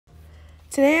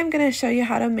Today I'm going to show you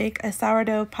how to make a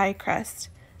sourdough pie crust.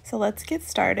 So let's get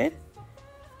started.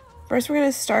 First we're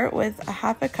going to start with a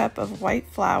half a cup of white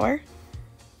flour.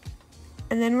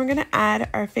 And then we're going to add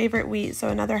our favorite wheat, so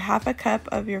another half a cup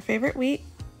of your favorite wheat.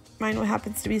 Mine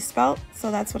happens to be spelt,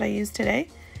 so that's what I use today.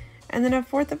 And then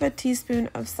 1/4 teaspoon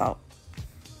of salt.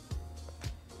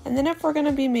 And then if we're going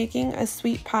to be making a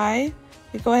sweet pie,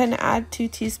 we go ahead and add 2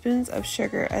 teaspoons of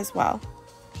sugar as well.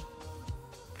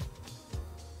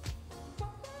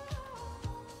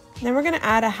 Then we're going to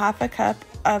add a half a cup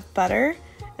of butter,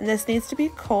 and this needs to be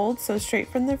cold, so straight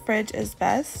from the fridge is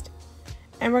best.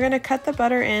 And we're going to cut the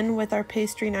butter in with our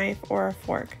pastry knife or a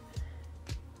fork.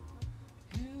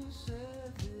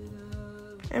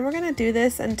 And we're going to do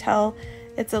this until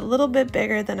it's a little bit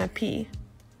bigger than a pea.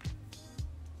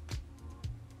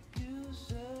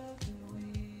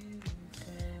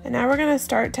 And now we're going to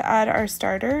start to add our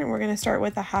starter, and we're going to start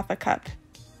with a half a cup.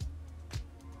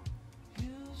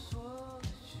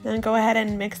 Then go ahead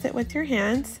and mix it with your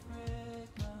hands.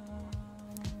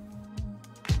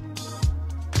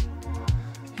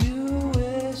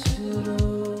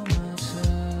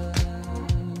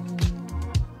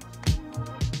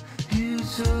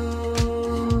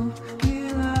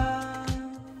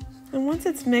 And once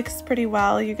it's mixed pretty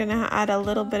well, you're going to add a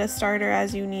little bit of starter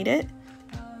as you need it.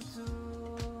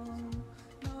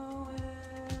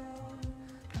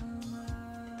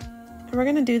 And we're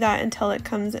going to do that until it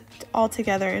comes all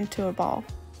together into a ball.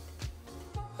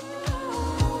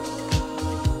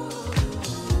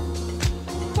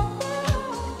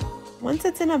 Once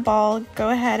it's in a ball, go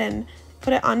ahead and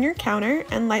put it on your counter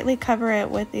and lightly cover it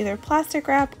with either plastic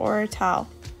wrap or a towel.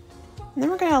 And then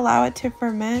we're going to allow it to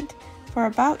ferment for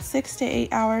about 6 to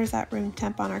 8 hours at room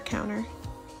temp on our counter.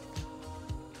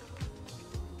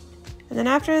 And then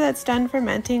after that's done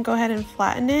fermenting, go ahead and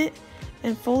flatten it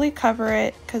and fully cover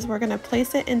it, because we're going to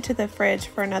place it into the fridge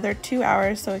for another 2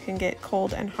 hours so it can get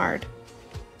cold and hard.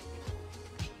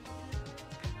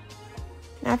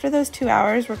 And after those 2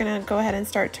 hours, we're going to go ahead and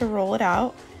start to roll it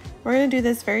out. We're going to do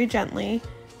this very gently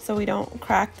so we don't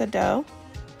crack the dough.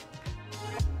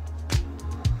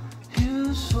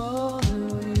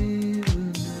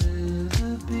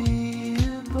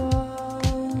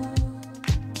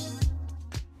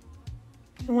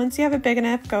 And once you have it big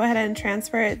enough, go ahead and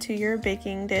transfer it to your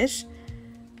baking dish,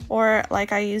 or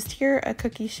like I used here, a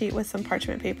cookie sheet with some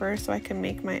parchment paper so I can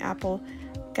make my apple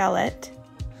galette.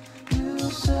 We're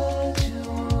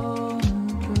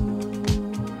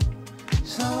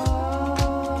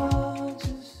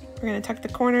going to tuck the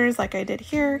corners like I did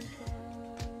here,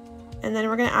 and then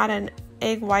we're going to add an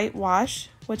egg white wash,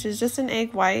 which is just an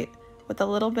egg white with a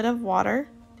little bit of water.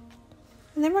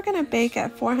 And then we're going to bake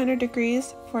at 400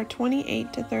 degrees for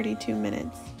 28 to 32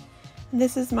 minutes. And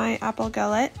this is my apple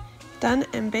galette done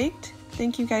and baked.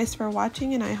 Thank you guys for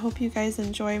watching, and I hope you guys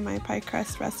enjoy my pie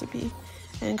crust recipe.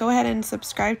 And go ahead and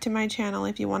subscribe to my channel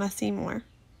if you want to see more.